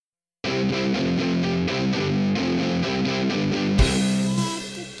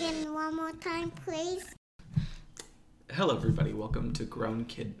please? Hello everybody, welcome to Grown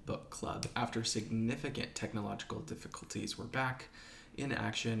Kid Book Club. After significant technological difficulties, we're back in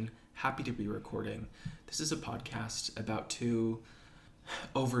action, happy to be recording. This is a podcast about two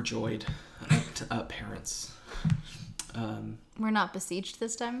overjoyed parents. We're not besieged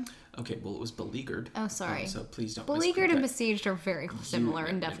this time? Okay, well it was beleaguered. Oh, sorry. So please don't Beleaguered and besieged are very similar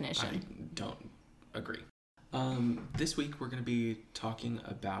in definition. I don't agree. This week we're going to be talking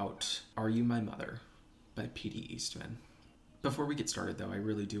about Are You My Mother by P.D. Eastman. Before we get started, though, I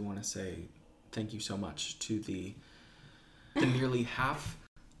really do want to say thank you so much to the nearly half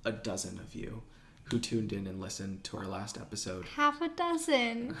a dozen of you who tuned in and listened to our last episode. Half a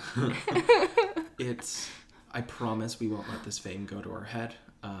dozen. I promise we won't let this fame go to our head.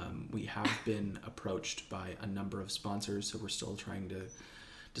 We have been approached by a number of sponsors, so we're still trying to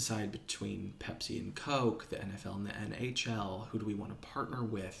decide between Pepsi and Coke, the NFL and the NHL. Who do we want to partner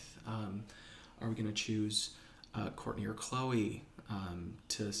with? Are we going to choose Courtney or Chloe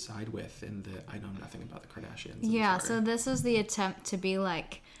to side with in the I know nothing about the Kardashians? Yeah, so this is the attempt to be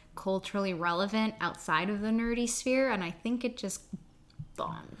like culturally relevant outside of the nerdy sphere, and I think it just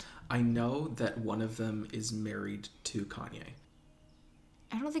bombed. I know that one of them is married to Kanye.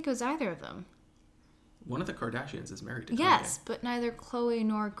 I don't think it was either of them. One of the Kardashians is married to Kanye. Yes, but neither Chloe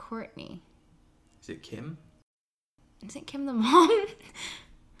nor Courtney. Is it Kim? Isn't Kim the mom?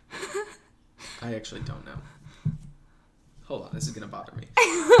 I actually don't know. Hold on, this is going to bother me.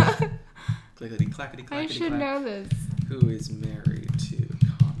 Clickety, clackety, clackety, I should know this. Who is married to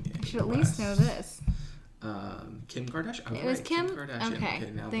Kanye? I should at least know this. Kim Kardashian. Oh, it was right, Kim? Kardashian.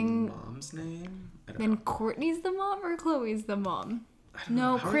 Okay. Now the mom's name? I don't then know. Courtney's the mom or Chloe's the mom? I don't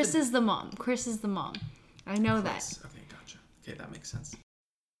know. No, Chris is the mom. Chris is the mom. I know Chris. that. Okay, gotcha. Okay, that makes sense.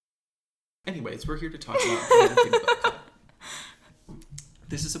 Anyways, we're here to talk about Grown Kid Book Club.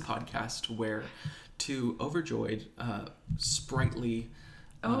 This is a podcast where two overjoyed, sprightly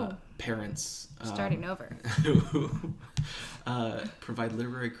parents Starting over. who provide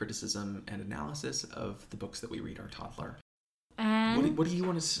literary criticism and analysis of the books that we read our toddler. And What do you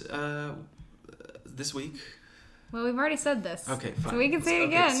want to this week? well, we've already said this. Okay, fine. So we can say it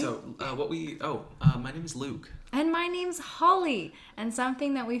again. So my name is Luke. And my name's Holly. And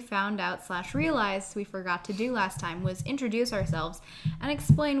something that we found out / realized we forgot to do last time was introduce ourselves and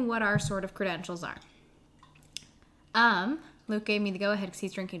explain what our sort of credentials are. Luke gave me the go-ahead because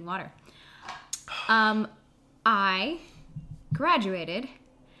he's drinking water. I graduated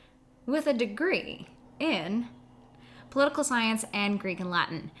with a degree in political science and Greek and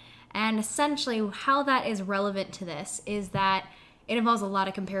Latin. And essentially how that is relevant to this is that it involves a lot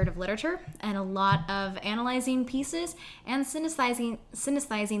of comparative literature and a lot of analyzing pieces and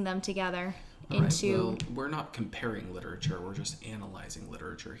synthesizing them together into... Well, we're not comparing literature, we're just analyzing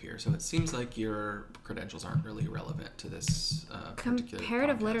literature here. So it seems like your credentials aren't really relevant to this particular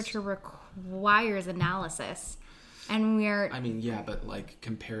Comparative podcast. literature requires analysis. And we're... I mean, yeah, but like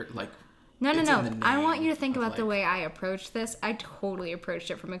compare... like. No. I want you to think of, about like, the way I approached this. I totally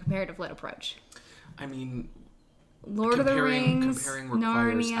approached it from a comparative lit approach. I mean... Lord of the Rings, comparing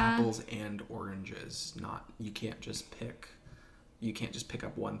requires Narnia. apples and oranges. You can't just pick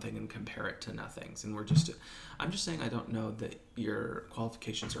up one thing and compare it to nothings. And I'm just saying I don't know that your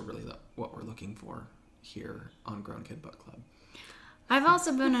qualifications are really what we're looking for here on Grown Kid Book Club. I've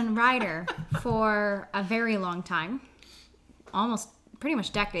also been a writer for a very long time, almost pretty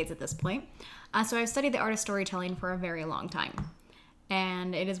much decades at this point. So I've studied the art of storytelling for a very long time.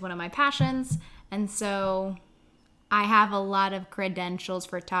 And it is one of my passions. And so I have a lot of credentials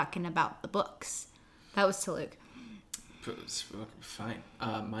for talking about the books. That was to Luke. Fine.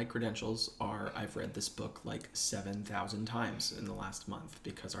 My credentials are I've read this book like 7,000 times in the last month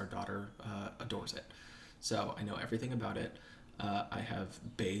because our daughter adores it. So I know everything about it. I have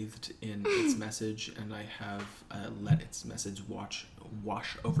bathed in its message and I have let its message wash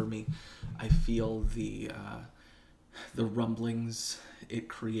over me. I feel the rumblings it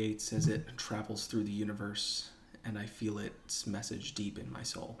creates as it travels through the universe, and I feel its message deep in my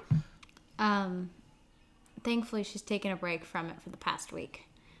soul. Thankfully, she's taken a break from it for the past week,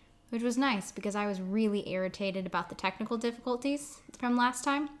 which was nice because I was really irritated about the technical difficulties from last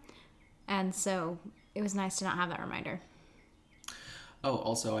time. And so it was nice to not have that reminder. Oh,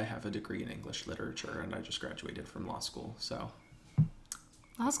 also, I have a degree in English literature, and I just graduated from law school, so...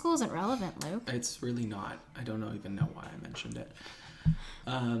 Law school isn't relevant, Luke. It's really not. I don't even know why I mentioned it.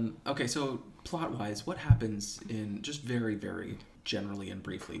 Okay, so plot-wise, what happens in, just very, very generally and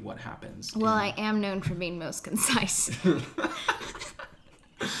briefly, what happens? Well, I am known for being most concise.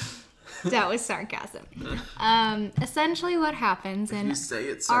 That was sarcasm. Essentially what happens in You say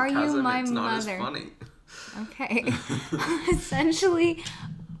it's Are You sarcasm, My it's not as Mother? funny. Okay. Essentially,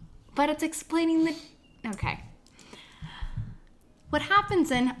 but it's explaining the... Okay. What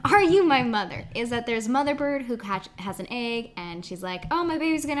happens in Are You My Mother is that there's a mother bird who has an egg, and she's like, oh, my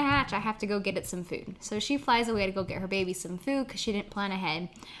baby's gonna hatch. I have to go get it some food. So she flies away to go get her baby some food because she didn't plan ahead.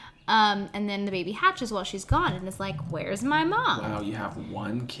 And then the baby hatches while she's gone and is like, where's my mom? Wow, you have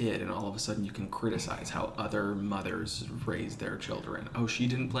one kid and all of a sudden you can criticize how other mothers raise their children. Oh, she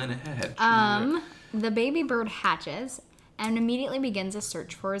didn't plan ahead. The baby bird hatches and immediately begins a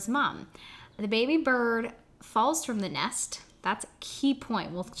search for his mom. The baby bird falls from the nest. That's a key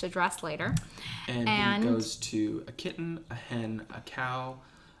point we'll address later. And he goes to a kitten, a hen, a cow,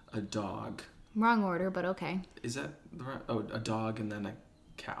 a dog. Wrong order, but okay. Is that the right? Oh, a dog and then a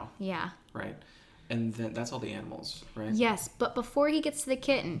cow. Yeah. Right. And then that's all the animals, right? Yes, but before he gets to the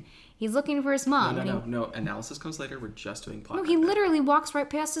kitten, he's looking for his mom. No. Analysis comes later. We're just doing plot. No, he literally walks right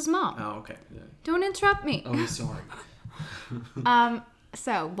past his mom. Oh, okay. Yeah. Don't interrupt me. Oh, sorry.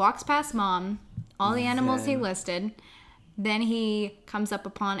 So, walks past mom, all the animals he listed. Then he comes up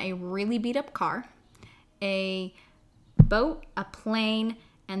upon a really beat up car, a boat, a plane,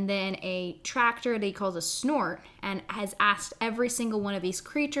 and then a tractor that he calls a snort, and has asked every single one of these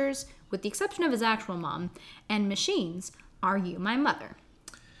creatures, with the exception of his actual mom, and machines, are you my mother?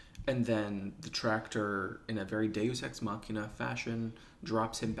 And then the tractor, in a very Deus Ex Machina fashion,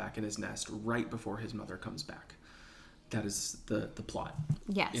 drops him back in his nest right before his mother comes back. That is the plot.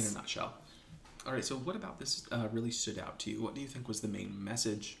 Yes. In a nutshell. All right, so what about this really stood out to you? What do you think was the main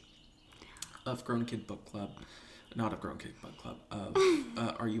message of Grown Kid Book Club? Not of Grown Kid Book Club, of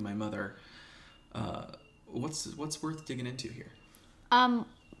Are You My Mother? What's worth digging into here?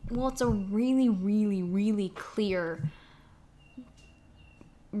 Well, it's a really, really, really clear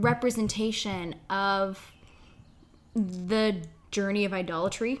representation of the journey of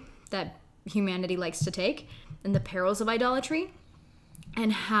idolatry that humanity likes to take and the perils of idolatry,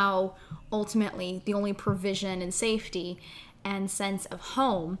 and how ultimately the only provision and safety and sense of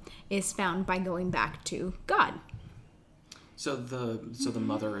home is found by going back to God. So the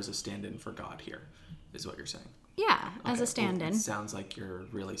mother is a stand-in for God here, is what you're saying. Yeah, as Okay, a stand-in. Well, it sounds like you're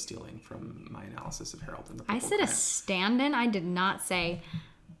really stealing from my analysis of Harold and the Purple I said a Crayon. stand-in. I did not say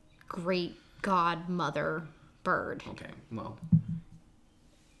great God mother bird. Okay, well,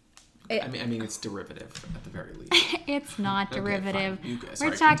 I mean, it's derivative at the very least. It's not derivative. fine. We're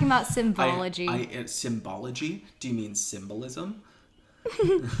Sorry. talking about symbology. Symbology? Do you mean symbolism?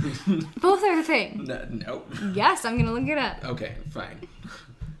 Both are a thing. No. Yes, I'm gonna look it up. Okay, fine.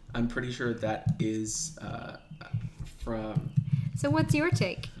 I'm pretty sure that is from... So what's your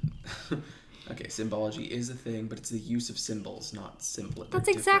take? Okay, symbology is a thing, but it's the use of symbols, not symbol. That's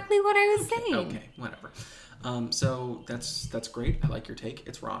exactly what I was saying. Okay, whatever. So that's great. I like your take.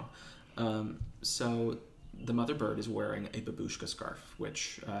 It's wrong. So the mother bird is wearing a babushka scarf,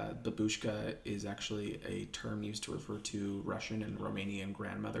 which babushka is actually a term used to refer to Russian and Romanian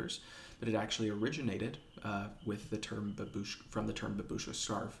grandmothers, but it actually originated with the term babushka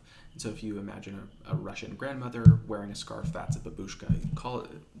scarf. And so if you imagine a Russian grandmother wearing a scarf, that's a babushka. You can call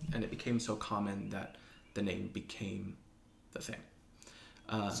it, and it became so common that the name became the thing.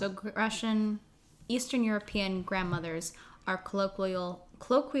 So Russian, Eastern European grandmothers are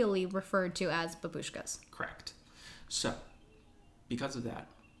colloquially referred to as babushkas. Correct. So, because of that,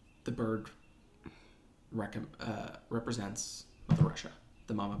 the bird represents Mother Russia.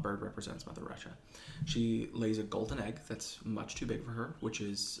 The mama bird represents Mother Russia. She lays a golden egg that's much too big for her, which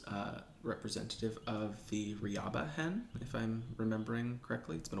is representative of the Ryaba hen, if I'm remembering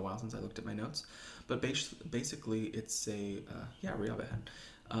correctly. It's been a while since I looked at my notes. But basically, it's a Ryaba hen.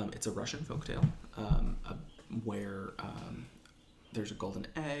 It's a Russian folktale where there's a golden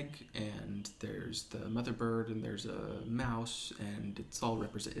egg, and there's the mother bird, and there's a mouse, and it's all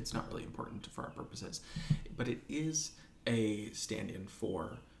it's not really important for our purposes, but it is a stand-in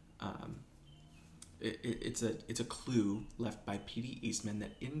for it's a clue left by P.D. Eastman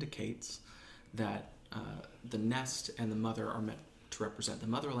that indicates that the nest and the mother are meant to represent the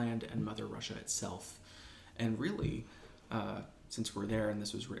motherland and Mother Russia itself. And really, since we're there and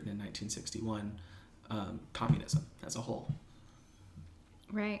this was written in 1961, communism as a whole.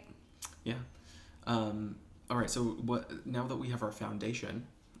 Right. Yeah. All right. So now that we have our foundation,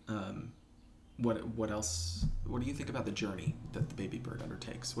 what else? What do you think about the journey that the baby bird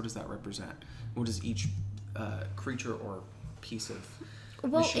undertakes? What does that represent? What does each creature or piece of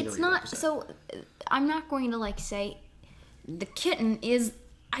machinery it's not. represent? So I'm not going to say the kitten is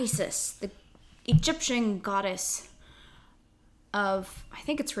Isis, the Egyptian goddess of, I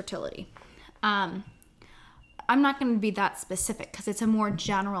think it's fertility. I'm not going to be that specific because it's a more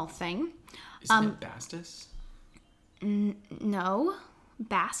general thing. Isn't it Bastus? No.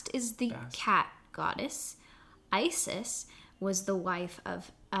 Bast is the cat goddess. Isis was the wife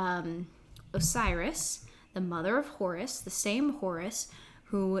of Osiris, the mother of Horus, the same Horus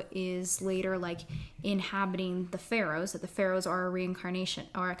who is later like inhabiting the pharaohs, that the pharaohs are a reincarnation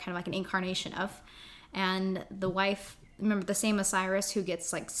or kind of like an incarnation of. And the wife, remember the same Osiris who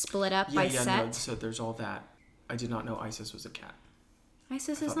gets like split up by Set? No, so there's all that. I did not know Isis was a cat.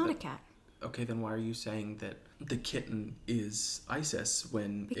 Isis is not a cat. Okay, then why are you saying that the kitten is Isis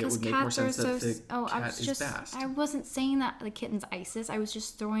when Because it would make more sense that the cat is Bast? I wasn't saying that the kitten's Isis. I was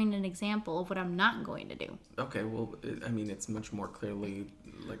just throwing an example of what I'm not going to do. Okay, well, it's much more clearly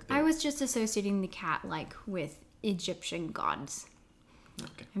like... I was just associating the cat, like, with Egyptian gods.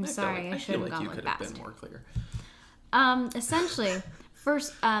 Okay. I'm sorry, I should have gone with Bast. I feel like you could have been more clear. Essentially,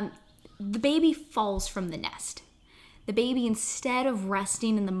 first, the baby falls from the nest. The baby, instead of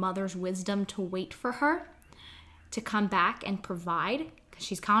resting in the mother's wisdom to wait for her to come back and provide, because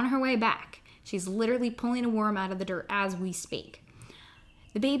she's on her way back, she's literally pulling a worm out of the dirt as we speak.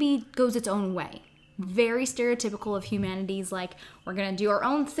 The baby goes its own way. Very stereotypical of humanity's, like, we're going to do our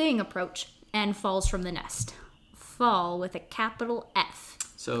own thing approach, and falls from the nest. Fall with a capital F.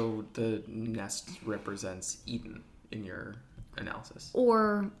 So the nest represents Eden in your analysis.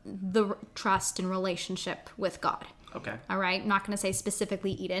 Or the trust and relationship with God. Okay. All right. I'm not going to say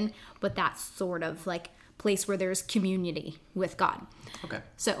specifically Eden, but that's sort of like place where there's community with God. Okay.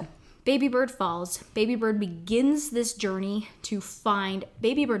 So baby bird falls. Baby bird begins this journey to find.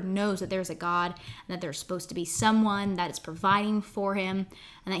 Baby bird knows that there's a God and that there's supposed to be someone that is providing for him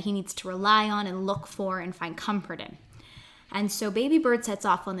and that he needs to rely on and look for and find comfort in. And so baby bird sets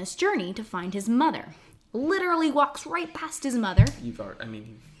off on this journey to find his mother. Literally walks right past his mother.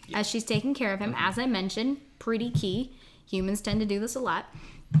 As she's taking care of him, as I mentioned, pretty key. Humans tend to do this a lot.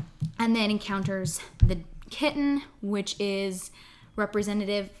 And then encounters the kitten, which is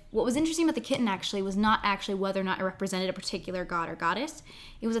representative. What was interesting about the kitten actually was not actually whether or not it represented a particular god or goddess.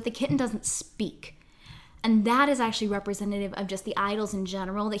 It was that the kitten doesn't speak. And that is actually representative of just the idols in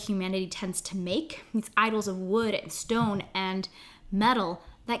general that humanity tends to make. These idols of wood and stone and metal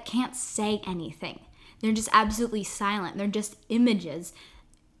that can't say anything. They're just absolutely silent. They're just images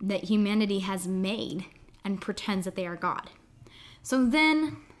that humanity has made and pretends that they are God. So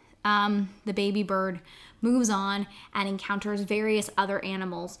then the baby bird moves on and encounters various other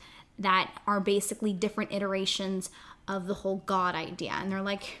animals that are basically different iterations of the whole God idea. And they're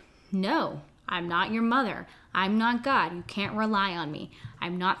like, no, I'm not your mother. I'm not God. You can't rely on me.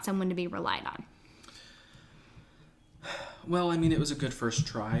 I'm not someone to be relied on. Well, it was a good first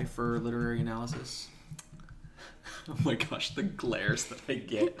try for literary analysis. Oh my gosh, the glares that I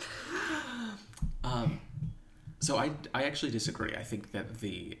get. So I actually disagree. I think that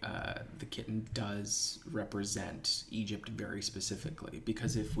the kitten does represent Egypt very specifically,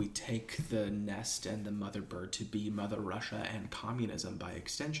 because if we take the nest and the mother bird to be Mother Russia and communism by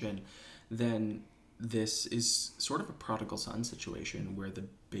extension, then this is sort of a prodigal son situation where the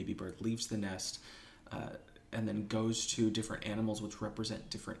baby bird leaves the nest and then goes to different animals which represent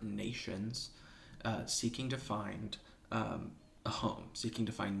different nations, seeking to find a home, seeking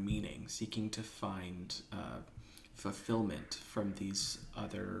to find meaning, seeking to find fulfillment from these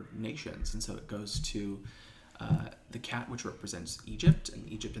other nations. And so it goes to the cat, which represents Egypt, and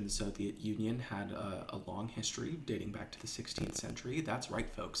Egypt and the Soviet Union had a long history dating back to the 16th century. That's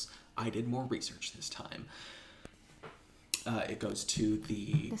right, folks. I did more research this time. It goes to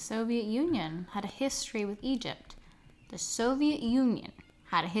the Soviet Union had a history with Egypt. The Soviet Union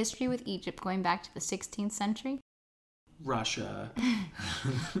had a history with Egypt going back to the 16th century. Russia.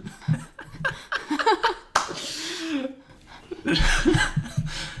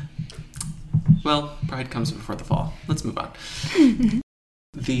 Well, pride comes before the fall. Let's move on.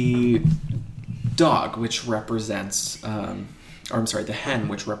 The dog, which represents, the hen,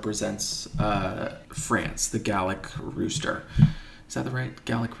 which represents France, the Gallic rooster. Is that the right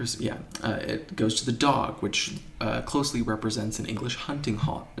Gallic rooster? Yeah. It goes to the dog, which closely represents an English hunting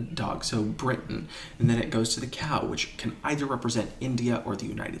dog, so Britain. And then it goes to the cow, which can either represent India or the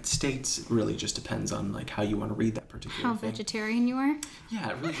United States. It really just depends on how you want to read that particular thing. How vegetarian you are? Yeah,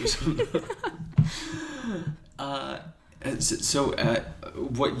 it really just... So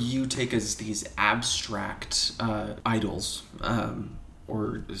what you take as these abstract idols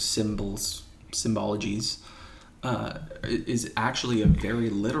or symbologies is actually a very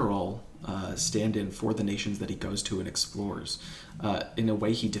literal stand-in for the nations that he goes to and explores. In a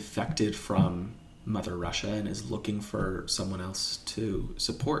way, he defected from Mother Russia and is looking for someone else to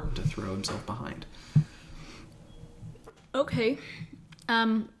support and to throw himself behind. Okay.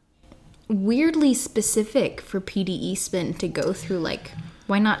 Weirdly specific for P.D. Eastman to go through, like,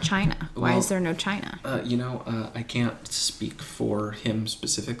 why not China? Why is there no China? I can't speak for him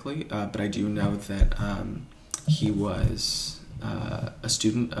specifically, but I do know that he was a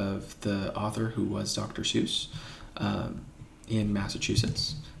student of the author who was Dr. Seuss in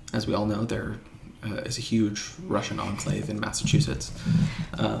Massachusetts. As we all know, there is a huge Russian enclave in Massachusetts.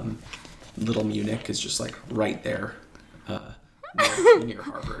 Little Munich is just like right there. Near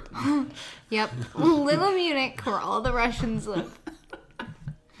Harvard. Yep. Little Munich, where all the Russians live.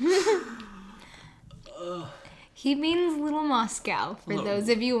 He means Little Moscow, for those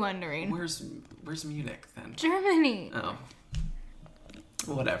of you wondering. Where's Munich, then? Germany. Oh.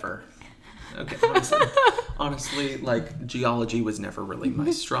 Whatever. Okay, honestly, like, geology was never really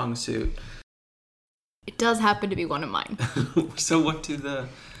my strong suit. It does happen to be one of mine. So what do the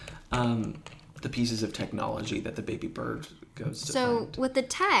pieces of technology that the baby bird goes to find? With the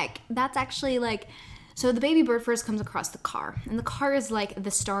tech, that's actually like, so the baby bird first comes across the car, and the car is like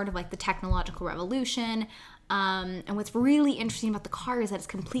the start of like the technological revolution. And what's really interesting about the car is that it's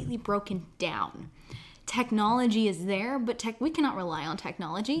completely broken down. Technology is there, but we cannot rely on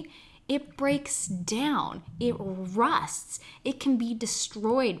technology. It breaks down. It rusts. It can be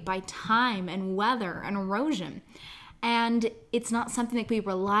destroyed by time and weather and erosion. And it's not something that can be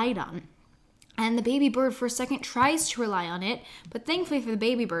relied on. And the baby bird for a second tries to rely on it, but thankfully for the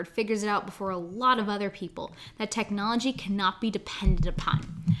baby bird, figures it out before a lot of other people that technology cannot be depended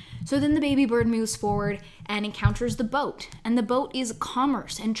upon. So then the baby bird moves forward and encounters the boat. And the boat is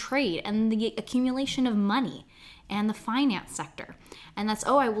commerce and trade and the accumulation of money and the finance sector. And that's,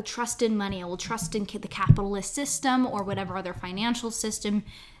 I will trust in money. I will trust in the capitalist system or whatever other financial system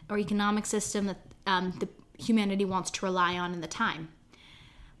or economic system that the humanity wants to rely on in the time.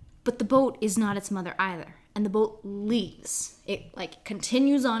 But the boat is not its mother either. And the boat leaves. It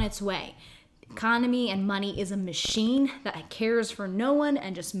continues on its way. Economy and money is a machine that cares for no one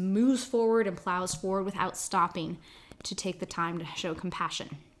and just moves forward and plows forward without stopping to take the time to show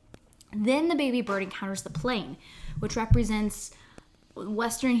compassion. Then the baby bird encounters the plane, which represents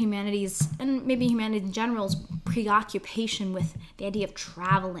Western humanities, and maybe humanity in general's preoccupation with the idea of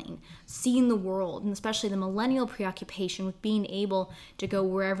traveling, seeing the world, and especially the millennial preoccupation with being able to go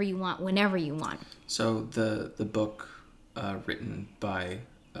wherever you want, whenever you want. So the book written by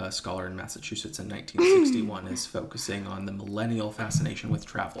a scholar in Massachusetts in 1961 is focusing on the millennial fascination with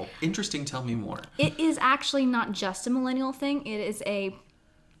travel. Interesting, tell me more. It is actually not just a millennial thing. It is a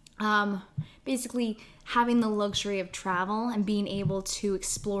basically having the luxury of travel and being able to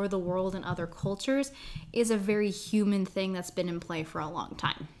explore the world and other cultures is a very human thing that's been in play for a long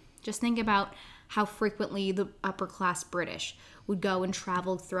time. Just think about how frequently the upper class British would go and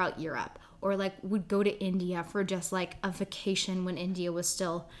travel throughout Europe, or would go to India for just a vacation when India was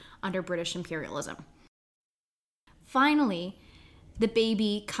still under British imperialism. Finally, the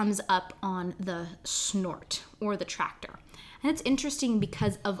baby comes up on the snort or the tractor. And it's interesting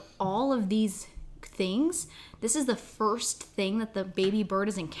because of all of these things, this is the first thing that the baby bird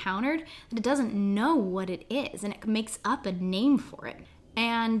has encountered that it doesn't know what it is, and it makes up a name for it.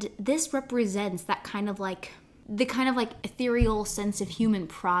 And this represents that kind of ethereal sense of human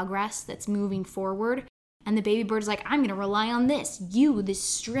progress that's moving forward. And the baby bird's like, I'm going to rely on this. You, this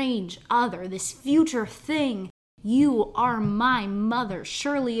strange other, this future thing. You are my mother.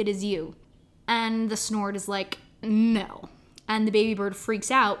 Surely it is you. And the snort is like, no. And the baby bird freaks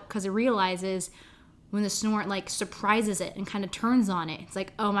out because it realizes when the snort surprises it and kind of turns on it. It's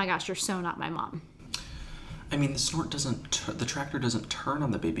like, oh my gosh, you're so not my mom. I mean, the tractor doesn't turn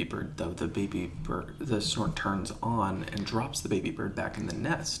on the baby bird, though. The snort turns on and drops the baby bird back in the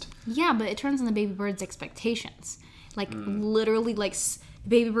nest. Yeah, but it turns on the baby bird's expectations. Literally, the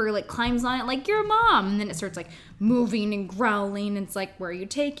baby bird, climbs on it you're a mom. And then it starts, moving and growling. And it's like, where are you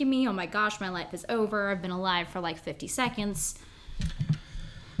taking me? Oh my gosh, my life is over. I've been alive for, 50 seconds.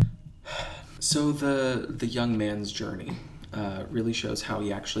 So the young man's journey really shows how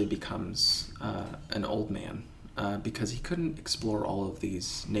he actually becomes an old man because he couldn't explore all of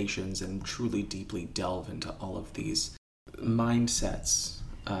these nations and truly deeply delve into all of these mindsets.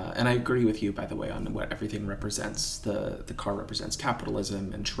 And I agree with you, by the way, on what everything represents. The car represents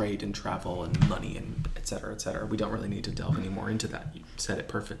capitalism and trade and travel and money and et cetera, et cetera. We don't really need to delve any more into that. You said it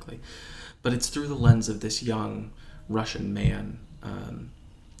perfectly. But it's through the lens of this young Russian man.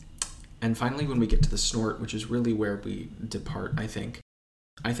 And finally, when we get to the snort, which is really where we depart, I think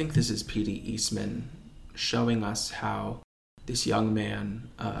this is P.D. Eastman showing us how this young man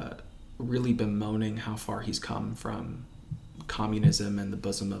really bemoaning how far he's come from communism and the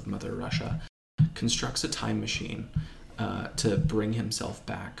bosom of Mother Russia, constructs a time machine to bring himself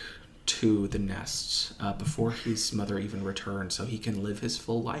back to the nest before his mother even returns, so he can live his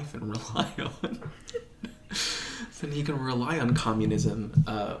full life and rely on communism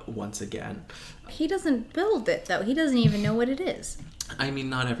once again. He doesn't build it, though. He doesn't even know what it is. I mean,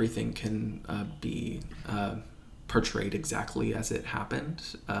 not everything can be portrayed exactly as it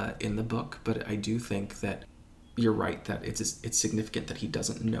happened in the book, but I do think that you're right that it's significant that he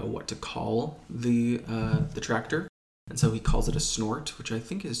doesn't know what to call the tractor, and so he calls it a snort, which I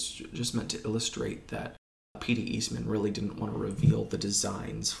think is just meant to illustrate that P.D. Eastman really didn't want to reveal the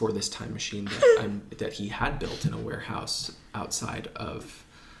designs for this time machine that he had built in a warehouse outside of...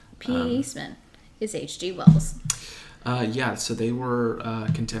 P.D. Eastman is H.G. Wells. Yeah, so they were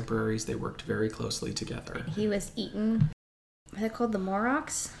contemporaries. They worked very closely together. He was eaten... Are they called the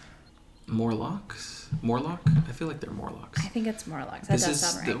Morlocks? Morlocks? Morlock? I feel like they're Morlocks. I think it's Morlocks. That does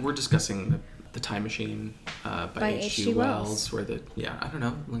sound right. We're discussing the Time Machine by H.G. Wells, where I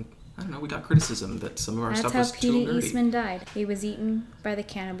don't know, we got criticism that some of our stuff was too nerdy. That's how P.D. Eastman died. He was eaten by the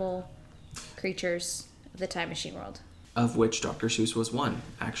cannibal creatures of the Time Machine world. Of which Dr. Seuss was one,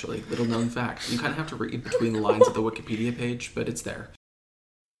 actually. Little known fact. You kind of have to read between the lines of the Wikipedia page, but it's there.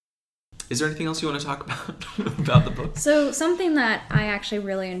 Is there anything else you want to talk about the book? So something that I actually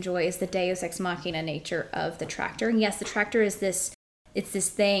really enjoy is the Deus Ex Machina nature of the tractor. And yes, the tractor is this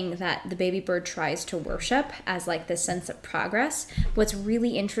thing that the baby bird tries to worship as like this sense of progress. What's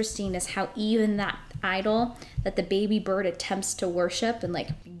really interesting is how even that idol that the baby bird attempts to worship and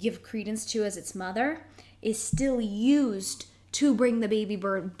like give credence to as its mother is still used to bring the baby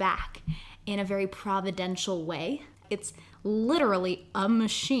bird back in a very providential way. It's literally a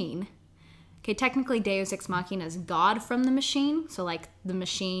machine. Okay, technically Deus Ex Machina is God from the machine. So like the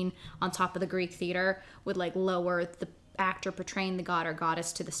machine on top of the Greek theater would like lower the actor portraying the god or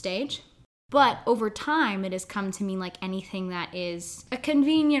goddess to the stage. But over time, it has come to mean like anything that is a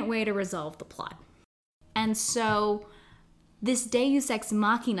convenient way to resolve the plot. And so this Deus Ex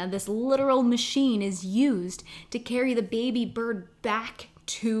Machina, this literal machine, is used to carry the baby bird back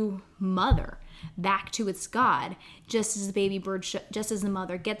to mother, back to its god, just as the baby bird, just as the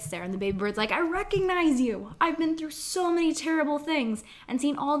mother gets there. And the baby bird's like, I recognize you. I've been through so many terrible things and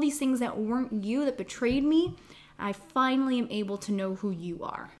seen all these things that weren't you, that betrayed me. I finally am able to know who you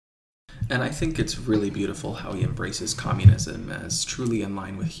are. And I think it's really beautiful how he embraces communism as truly in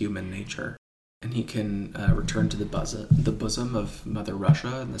line with human nature. And he can return to the bosom of Mother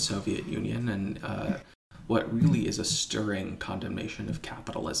Russia and the Soviet Union and what really is a stirring condemnation of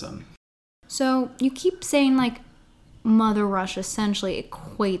capitalism. So you keep saying like Mother Russia essentially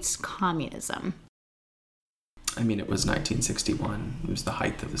equates communism. I mean, it was 1961. It was the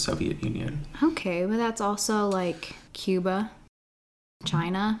height of the Soviet Union. Okay, but that's also like Cuba,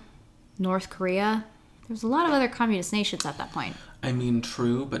 China, North Korea. There's a lot of other communist nations at that point. I mean,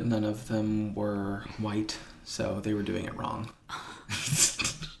 true, but none of them were white, so they were doing it wrong.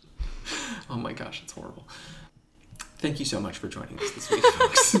 Oh my gosh, it's horrible. Thank you so much for joining us this week,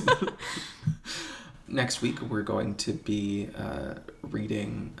 folks. Next week, we're going to be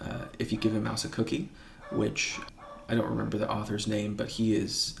reading If You Give a Mouse a Cookie, which I don't remember the author's name, but he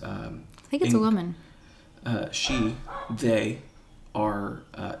is... I think it's a woman. They are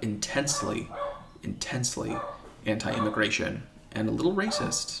intensely anti-immigration and a little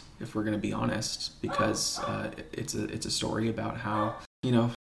racist, if we're going to be honest, because it's a story about how,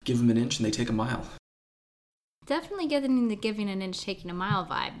 give them an inch and they take a mile. Definitely getting the giving an inch, taking a mile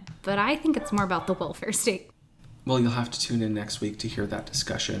vibe, but I think it's more about the welfare state. Well, you'll have to tune in next week to hear that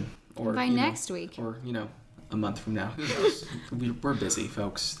discussion. Or next week. Or, a month from now. Who knows? We're busy,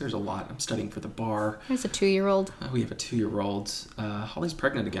 folks. There's a lot. I'm studying for the bar. There's a 2-year-old. We have a 2-year-old. Holly's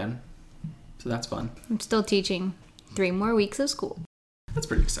pregnant again, so that's fun. I'm still teaching 3 more weeks of school. That's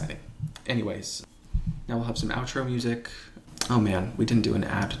pretty exciting. Anyways, now we'll have some outro music. Oh man, we didn't do an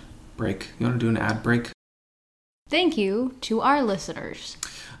ad break. You want to do an ad break? Thank you to our listeners.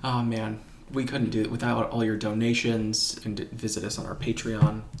 Oh man, we couldn't do it without all your donations. You can visit us on our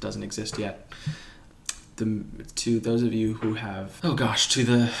Patreon. It doesn't exist yet. To those of you who have, to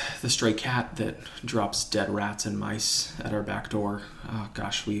the stray cat that drops dead rats and mice at our back door. Oh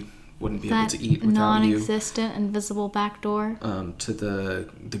gosh, we wouldn't be able to eat without you. Non-existent, invisible back door. To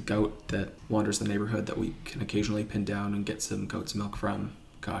the goat that wanders the neighborhood that we can occasionally pin down and get some goat's milk from.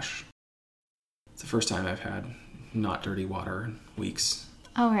 Gosh, it's the first time I've had not dirty water in weeks.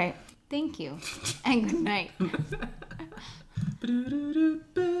 All right. Thank you. And good night.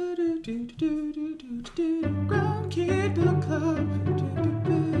 Ground Kid Book Club.